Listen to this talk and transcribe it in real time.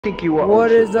Think you are.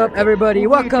 What is up, everybody?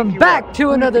 Welcome back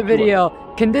to another video.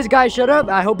 Can this guy shut up?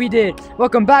 I hope he did.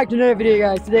 Welcome back to another video,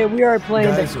 guys. Today we are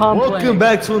playing the Complex. Welcome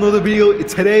back to another video.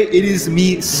 Today it is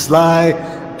me, Sly.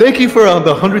 Thank you for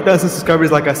the 100,000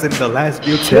 subscribers, like I said in the last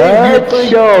video.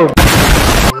 Today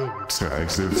To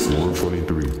exit floor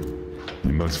 23,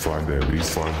 you must find at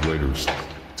least 5 letters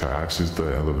to access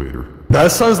the elevator.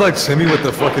 That sounds like Shimmy with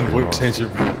the fucking voice changer,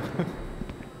 bro.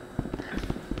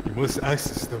 You must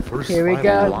access the first. Here we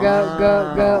go,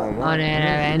 go on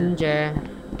an adventure.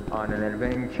 On an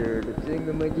adventure to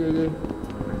Thingamajiggy.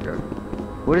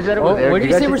 What is that over Oh, there? what do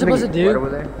you say we're supposed to do? Over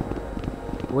there?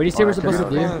 What do you say we're supposed to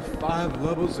do? 5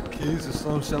 levels of keys or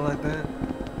some shit like that.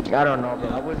 I don't know, bro.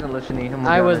 I wasn't listening.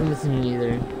 I wasn't listening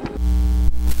either.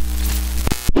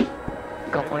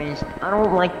 Guys, I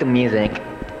don't like the music.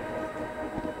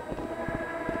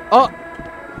 Oh!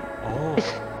 Oh.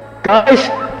 Guys!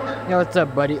 Yo, what's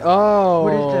up, buddy? Oh!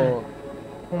 What is that?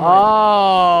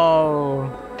 Oh!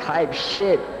 Type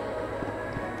shit.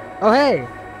 Oh, hey!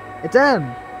 It's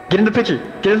M! Get in the picture.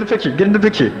 Get in the picture. Get in the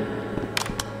picture.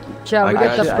 Chat, we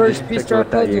got the first piece to our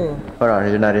puzzle. Hold on,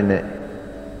 you're not in it.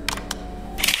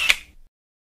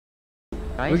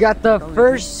 We got the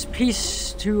first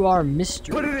piece to our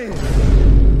mystery. Put it in.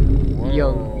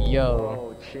 Yo.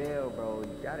 Oh, chill, bro. You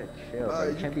gotta chill, bro.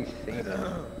 You can't be singing.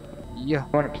 Yeah.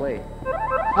 I wanna play.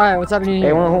 Alright, what's happening Hey,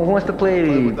 here? who wants to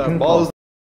play? With that balls.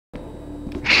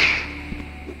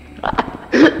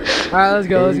 Alright, let's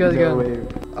go.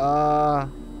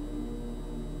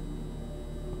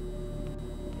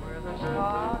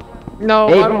 No,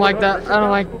 Hey, I don't like that. I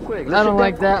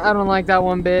don't like that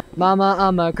one bit. Mama,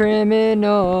 I'm a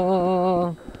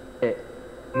criminal.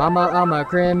 Mama, I'm a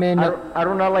criminal. I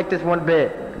do not like this one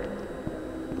bit.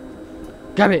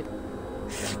 Grab it.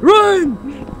 Run!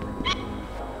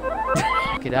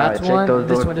 Okay, that's Alright, one.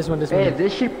 check This one. Hey,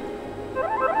 this shit.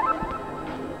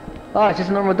 Oh, it's just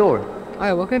a normal door.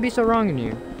 Alright, what can be so wrong in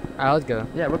here? Alright, let's go.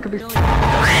 Yeah, what could be?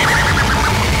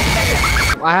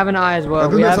 I have an I as well.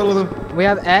 I think that's all of them. We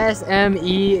have S, M,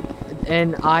 E,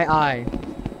 and I.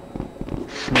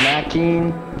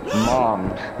 Smacking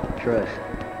moms. Trust.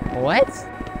 What?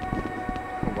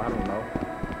 Oh, I don't know.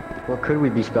 What could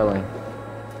we be spelling?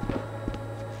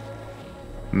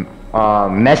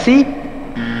 Messy?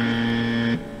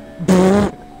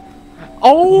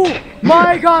 Oh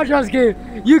my gosh, Josuke!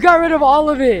 You got rid of all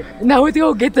of it! Now we have to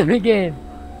go get them again!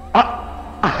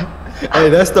 Hey,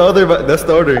 that's the other. That's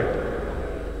the order.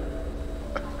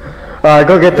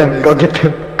 Go get them. Go get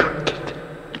them.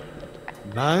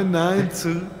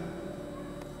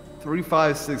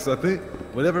 992356. I think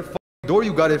whatever door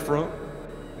you got it from,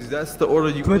 that's the order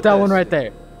you Put that one right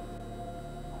there.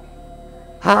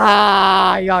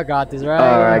 Ha! Y'all got this, right?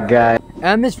 Alright, guys.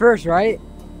 M is first, right?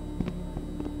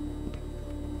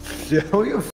 Yeah, we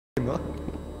can know.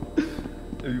 If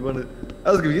you want to,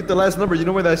 I was gonna get the last number. You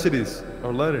know where that shit is,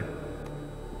 or letter.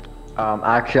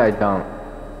 Actually, I don't.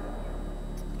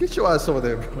 Get your ass over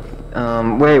there, bro.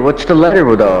 Wait, what's the letter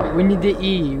though? We need the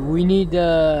E. We need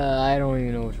I don't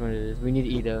even know which one it is. We need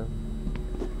E though.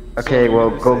 Okay, well,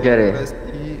 go get it.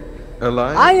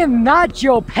 I am not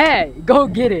your pet! Go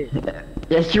get it!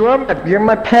 Yes, you are. You're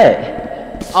my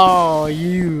pet. Oh,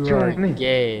 you What's wrong are with me?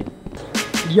 gay.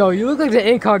 Yo, you look like the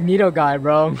incognito guy,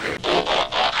 bro.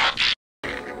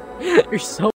 You're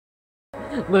so.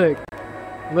 Look.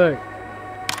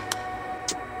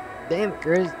 Damn it,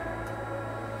 Chris.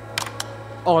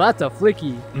 Oh, that's a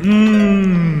flicky.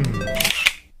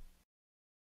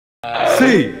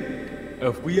 See,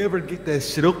 if we ever get that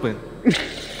shit open,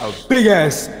 a big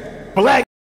ass black.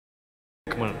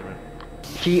 Come on, bro.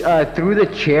 He threw the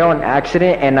chair on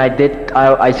accident, and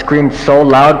I screamed so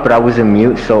loud, but I was in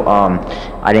mute, so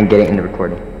I didn't get it in the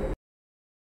recording.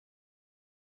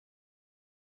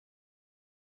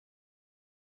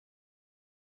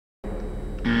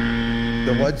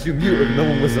 Then why'd you mute if no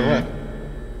one was around?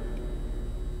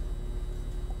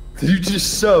 You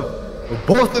just shove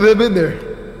both of them in there.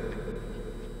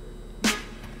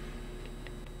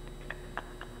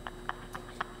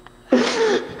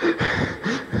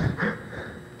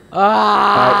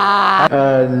 I'm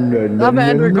gonna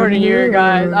end recording here,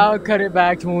 guys. I'll cut it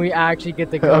back to when we actually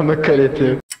get the code. I'm gonna cut it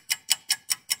too.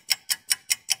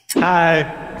 Hi.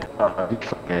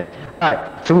 Okay.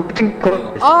 Alright, so we can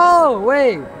close. Oh,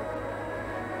 wait.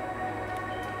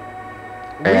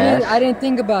 Yes. I didn't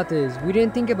think about this. We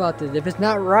didn't think about this. If it's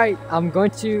not right, I'm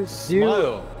going to do.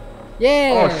 Smile.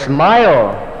 Yeah. Oh,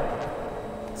 smile.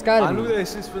 It's gotta I be. knew that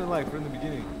shit's feeling like from the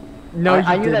beginning. No,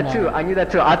 I knew that too. I knew that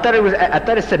too. I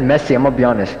thought it said messy. I'm gonna be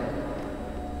honest.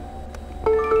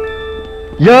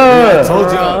 Yeah, I told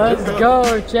you. Let's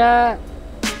go, chat.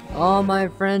 All my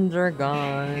friends are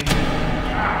gone.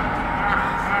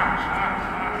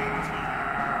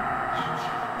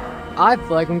 I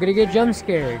feel like I'm gonna get jump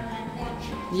scared.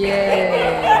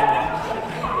 Yay!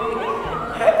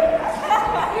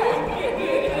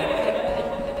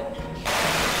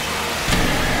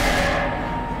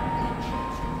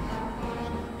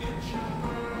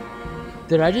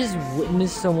 Did I just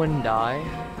witness someone die?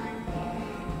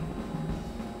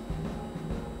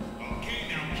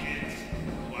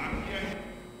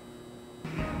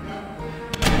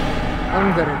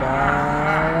 I'm gonna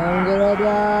die. I'm gonna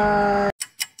die.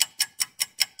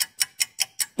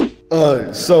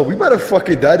 So we might have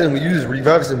fucking died and we used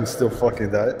revives and we still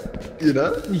fucking died. You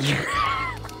know?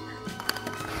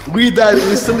 We died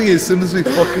instantly as soon as we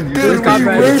fucking used This it. is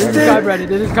copyrighted.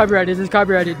 This is copyrighted. This is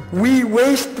copyrighted. We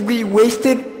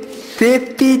wasted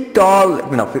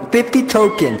 $50. No, 50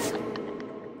 tokens.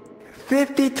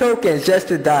 50 tokens just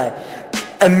to die.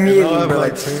 Immediately, bro.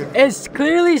 It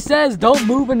clearly says don't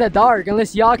move in the dark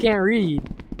unless y'all can't read.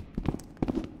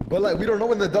 But like we don't know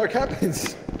when the dark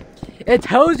happens. It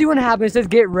tells you when it happens. It says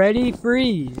get ready,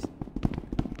 freeze.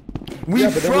 We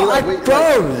Yeah, but then we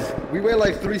froze. We wait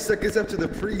like 3 seconds after the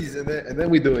freeze and then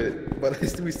we do it. But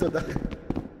we still die.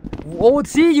 Oh,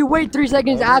 see, you wait 3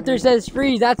 seconds after it says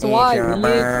freeze. That's why. It's your Idiot.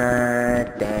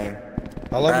 birthday.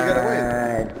 How long you gotta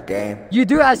wait? Birthday. You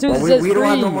do it as soon as Well, it says we freeze. don't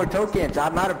have no more tokens.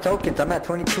 I'm out of tokens. I'm at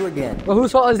 22 again. Well,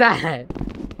 whose fault is that?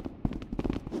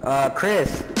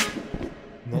 Chris.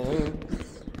 No.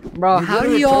 Bro, You how do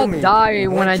literally y'all told me die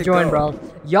when when I to joined, go. bro?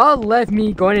 Y'all left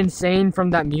me going insane from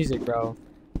that music, bro.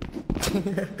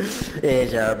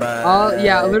 It's your birthday.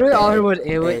 Yeah, literally all I heard was,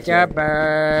 it was It's your your-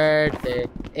 birthday.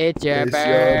 It's your It's your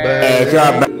birthday. It's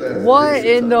your birthday. What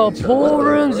in the pool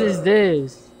rooms is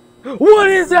this? What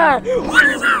is that? What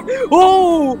is that?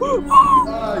 Oh!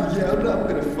 Yeah, I'm not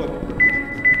gonna fuck.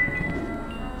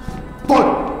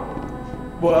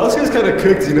 Well, Oscar's kind of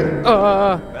cooked, you know?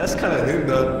 That's kind of him,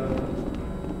 though.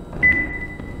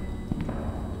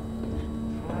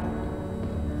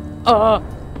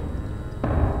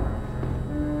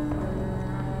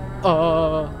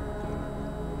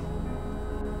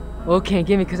 Oh, can't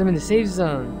get me because I'm in the safe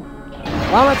zone.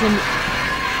 Why am I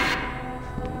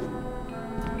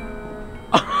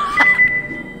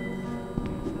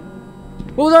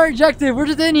What was our objective? We're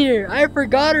just in here. I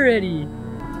forgot already.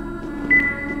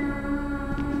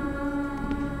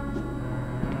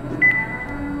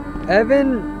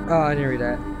 Evan. Oh, I didn't read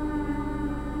that.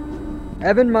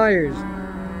 Evan Myers.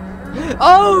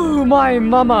 Oh, my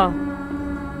mama.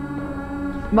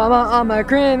 Mama, I'm a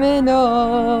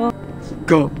criminal.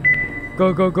 Go.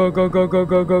 Go, go, go, go, go, go,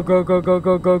 go, go, go, go, go,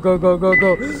 go, go, go, go, go,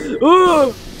 go.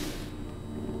 Ooh!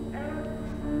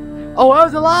 Oh, I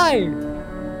was alive!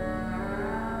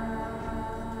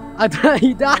 I thought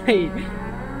you died.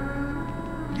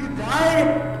 You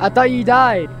died? I thought you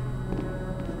died.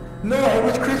 No, it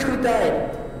was Chris who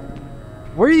died.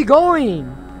 Where are you going?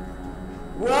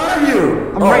 Where are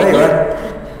you? I'm right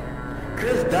here.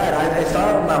 Chris died. I saw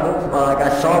it with my whole, I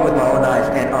saw it with my own eyes,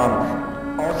 and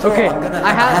also Okay,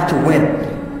 I have to win.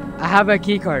 I have a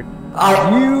key card.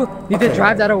 I- You need to okay.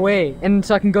 drive that away, and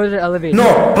so I can go to the elevator.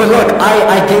 No, but look,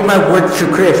 I gave my word to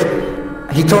Chris.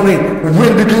 He told me,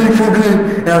 win the game for me.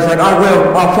 And I was like, I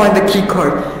will. I'll find the key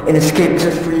card and escape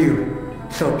just for you.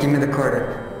 So give me the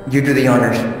card. You do the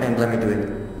honors and let me do it.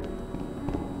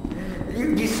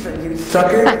 You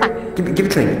sucker. give it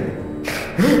to me.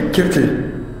 Give it to me.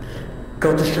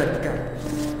 Go distract the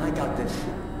guy. I got this.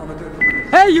 I'm gonna do it for Chris.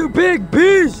 Hey, you big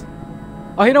beast!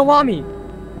 Oh, he don't want me.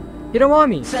 He don't want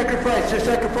me. Sacrifice. Your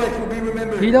sacrifice will be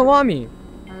remembered. He don't want me.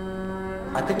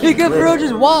 I think He could bro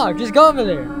just walk. Just go over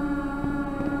there.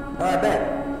 I bet.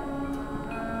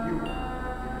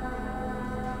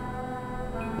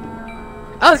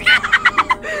 I was.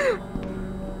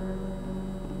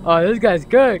 Oh, this guy's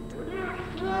cooked.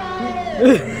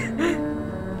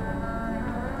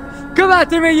 Come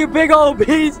after me, you big old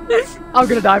beast! I'm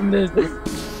gonna die from this.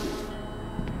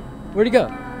 Where'd he go?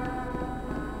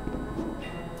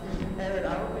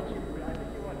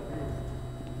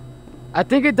 I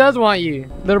think it does want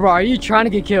you. Little bro, are you trying to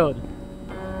get killed?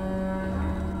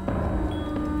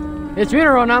 It's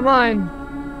funeral, not mine.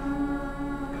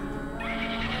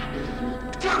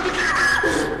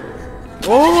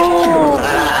 Oh!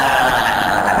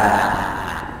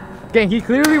 Gang, he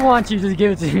clearly wants you to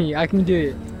give it to me. I can do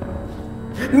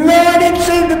it. No, I didn't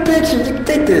save the picture. You can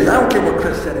take this. I don't care what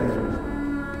Chris said to me.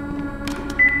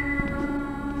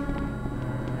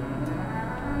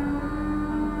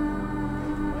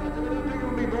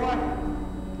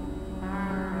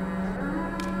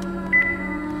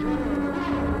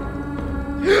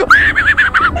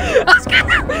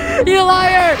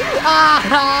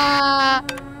 Ah!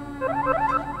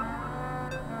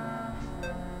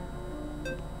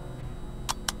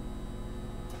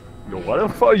 Yo, what the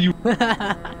fuck you?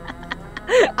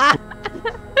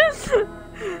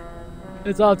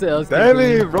 It's all tails. Damn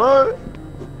it, bro.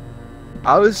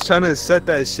 I was trying to set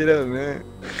that shit up, man.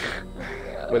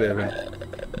 Whatever.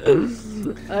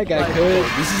 That guy could.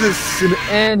 This is a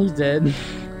And he's dead.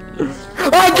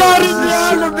 I got in the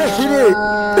elevator!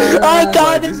 I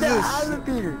got in the This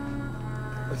elevator!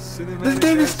 cinematic. This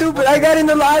game is stupid, I got in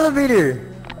the elevator!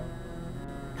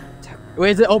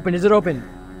 Wait, is it open? Is it open?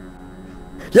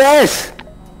 Yes!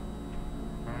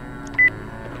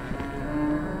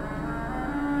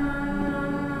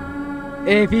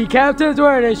 If he kept his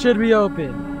word, it should be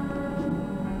open.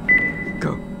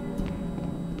 Go.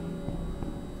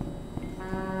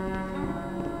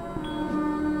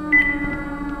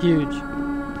 Huge.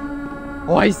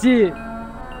 Oh, I see it.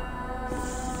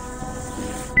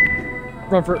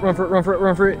 Run for it, run for it, run for it,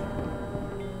 run for it.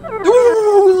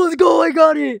 Ooh, let's go, I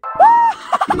got it.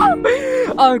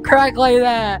 I'm cracked like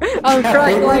that. I'm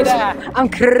cracked like that. I'm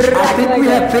cracked I think like we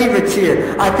that. have favorites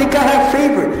here. I think I have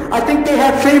favorite. I think they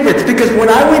have favorites because when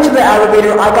I went to the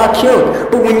elevator, I got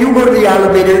killed. But when you go to the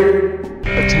elevator,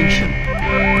 Attention.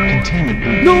 Containment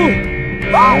breach. No!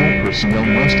 All personnel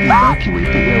must evacuate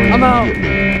the area I'm out.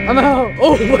 immediately. I'm out.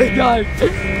 Oh my god.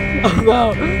 I'm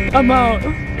out. I'm out.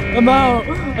 I'm out.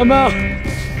 I'm out.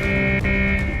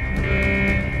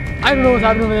 I don't know what's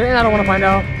happening over there, and I don't want to find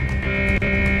out.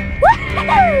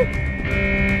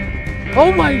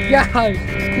 Oh my gosh!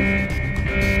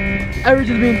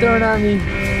 Everything's being thrown at me.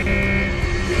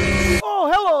 Oh,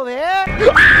 hello there!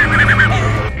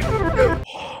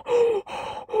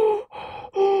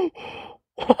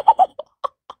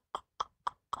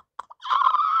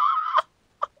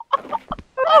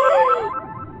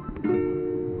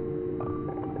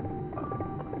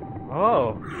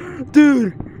 Oh.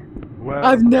 Dude, Wow.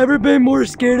 I've never been more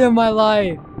scared in my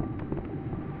life.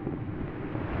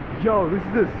 Yo, this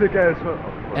is a sick ass.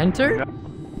 Enter?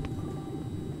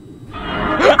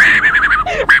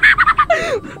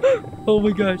 Oh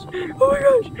my gosh. Oh my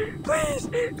gosh. Please,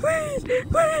 please, please,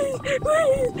 please,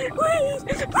 please,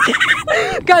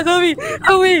 please. Guys, help me.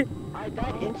 Help me. I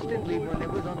died instantly when it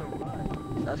was on the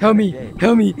run. That's Help what me. I did.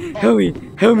 Help me. Help me.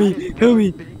 Help me. Help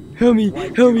me. Help me.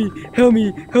 Help me. Help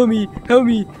me. Help me. Help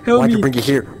me. Help why'd me. you bring it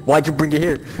here? Why'd you bring it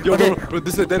here? Yo, Okay, bro,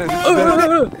 this is a dead end. This is Oh, a dead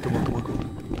oh, end. oh, oh. Come on, come on, come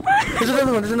on. there's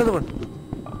another one, there's another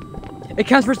one. It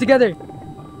counts for us together.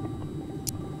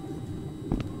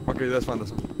 Okay, that's fine, that's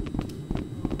fine.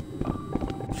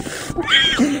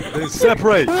 Then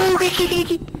separate.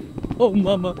 Oh,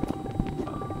 mama.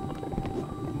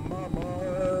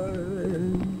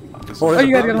 Oh,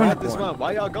 you guys got I one. got this one.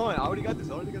 Why y'all going? I already got this.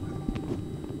 I already got this.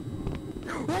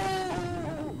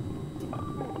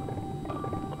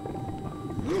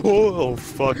 Oh,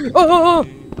 fuck. Oh,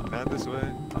 oh, Not this way.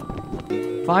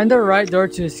 oh. Find the right door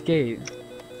to escape.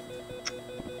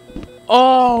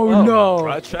 Oh, no.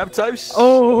 Rat trap types?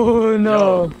 Oh,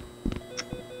 no.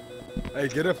 Hey,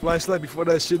 get a flashlight before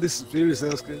that shit disappears,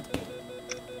 sounds good.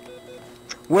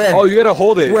 Where? Oh, you gotta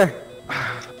hold it. Where?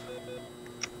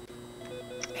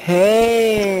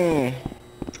 Hey.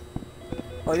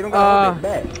 Oh, you don't gotta hold it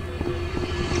back.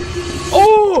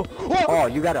 Oh! Oh,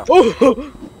 you gotta.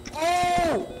 Oh!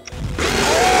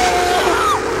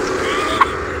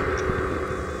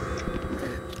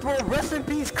 Bro, rest in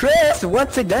peace, Chris.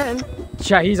 Once again,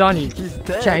 Chat, he's on you. he's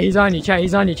dead. Chat, he's on you. Chat,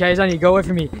 he's on you. Chat, he's on you. Go away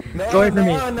from me. No, Go away from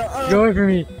me. no, no, Go away from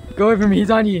me. Go away from me.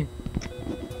 He's on you.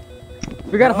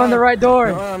 We gotta find the right door.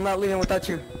 No, I'm not leaving without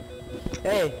you.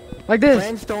 Hey, Like this.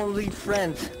 friends don't leave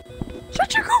friends.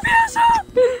 Shut your goofy ass up!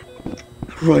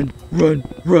 Run, run,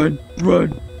 run, run.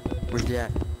 Where's he at?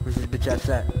 Where's this bitch ass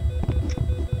at?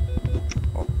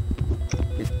 Oh,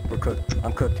 we're cooked.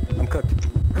 I'm cooked. I'm cooked.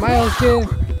 Miles, kid.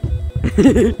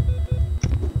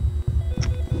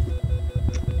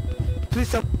 Please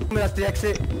tell me that's the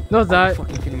exit. No, it's Are you not.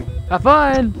 fucking kidding me? Have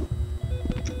fun.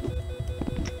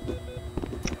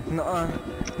 No,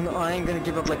 I ain't gonna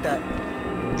give up like that.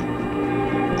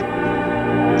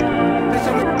 Please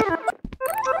tell me.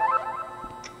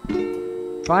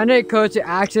 Find a code to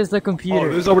access the Oh, computer.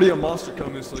 there's already a monster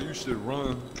coming, so you should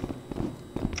run.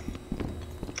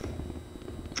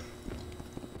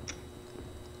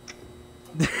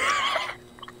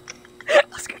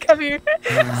 Oscar, come here.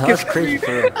 That's crazy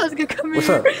for real. Oscar, come What's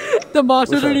here. up? The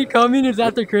monster's What's up? already coming. It's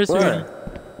after Chris already. What?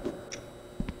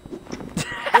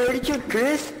 Hey, where did you,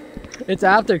 Chris? It's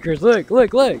after Chris. Look,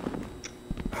 look, look.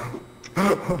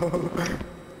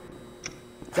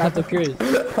 It's after Chris.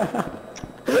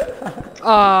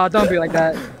 Ah, don't be like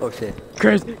that. Oh shit.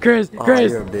 Chris, Chris, Oh,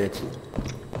 Chris. you're a bitch.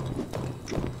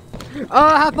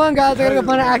 Oh, have fun, guys. I gotta go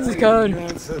find an access code.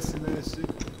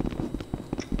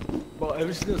 But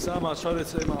every single time I try to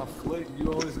take my flick,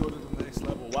 you always go to the next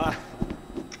level. Why?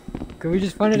 Can we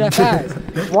just find it that fast?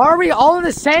 Why are we all in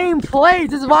the same place?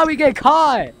 This is why we get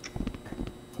caught.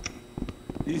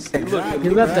 He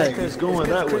left that. Chris going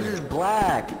that Chris way. is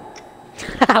black.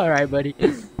 All right, buddy.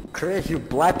 Chris, you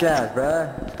black ass,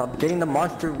 bruh. Stop getting the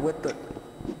monster with the...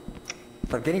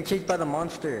 Stop getting chased by the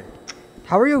monster.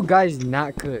 How are you guys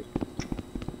not cooked?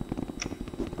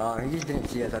 He just didn't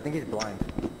see us. I think he's blind.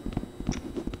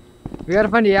 We gotta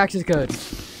find the access code.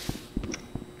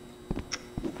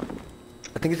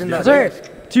 I think it's in the... Sir,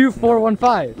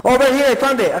 2415. Oh, right here. I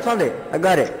found it. I found it. I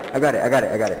got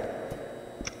it.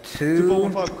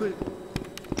 2415, quick.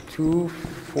 2,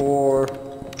 4,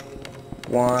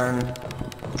 1,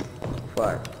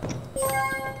 5.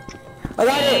 I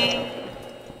got it!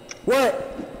 What?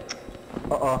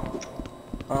 Uh-oh.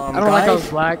 I don't like how it's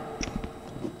guys? black.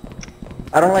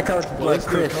 I don't like how it's Well, black, it's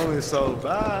still Chris. coming so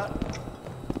bad.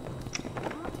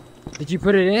 Did you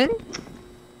put it in?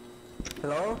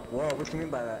 Hello? Whoa, what do you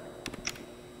mean by that?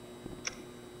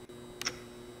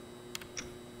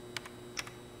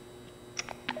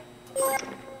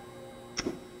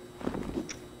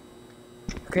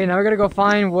 Okay, now we gotta go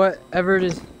find whatever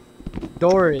this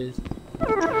door is.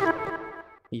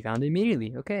 He found it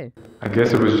immediately. Okay. I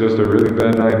guess it was just a really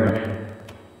bad nightmare.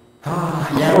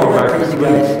 Yeah, we're crazy,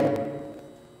 guys.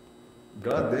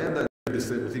 God damn, that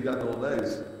disabled. He got no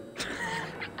legs.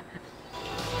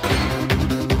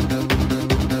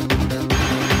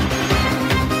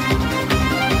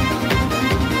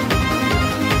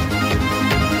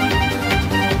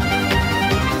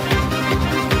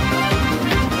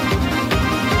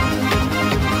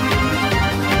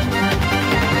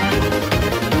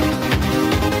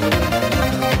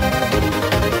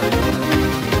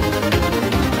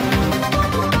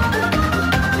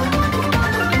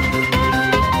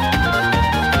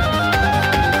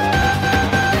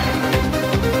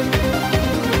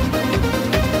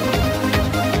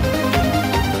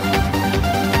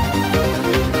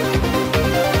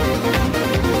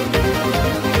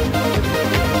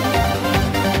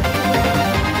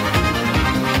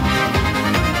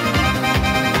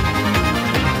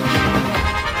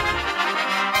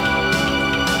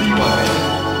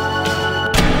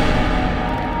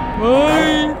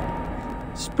 Oi!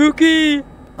 Spooky!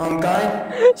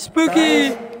 Guy? Spooky!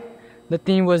 Guys, The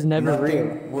thing was never real.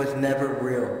 nothing was never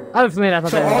real. I have a feeling that's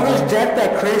not So all that. this death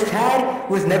that Chris had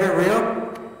was never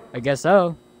real? I guess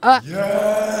so.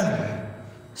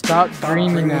 Stop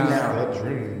dreaming now. Stop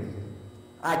dreaming.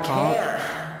 I can't.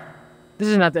 This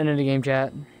is not the end of the game,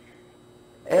 chat.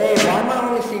 Hey, why am I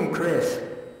only seeing Chris?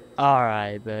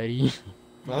 Alright, buddy.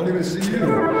 I don't even see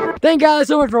you. Thank you guys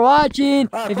so much for watching.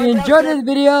 If you enjoyed this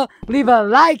video, leave a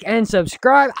like and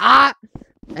subscribe.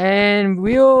 And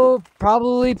we'll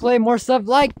probably play more stuff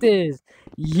like this.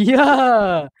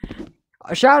 Yeah.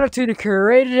 A shout out to the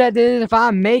creator that did it. If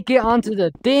I make it onto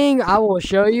the thing, I will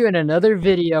show you in another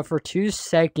video for 2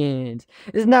 seconds.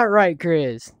 Isn't that right,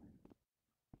 Chris?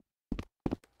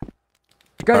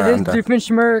 Subscribe to this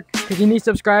Doofenshmirk because he needs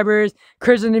subscribers.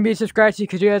 Chris doesn't need to be subscribed to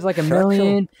because he has like a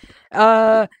million. He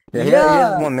has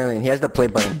 1 million. He has the play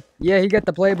button. Yeah, he got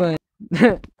the play button.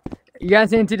 You got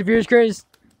anything to the viewers, Chris?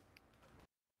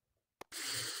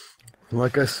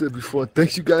 Like I said before,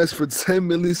 thank you guys for 10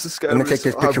 million subscribers. Let me take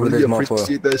this picture with this I mofo.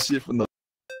 appreciate that shit from the...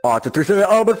 Oh, it's a 3-7.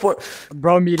 Oh, but for...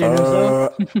 Bro meeting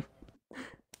himself.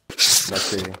 That's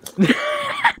crazy.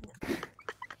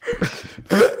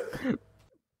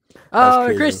 Oh,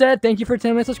 crazy. Chris said thank you for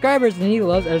 10 million subscribers, and he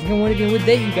loves everyone again would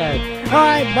date you guys.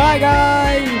 Alright, bye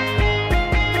guys!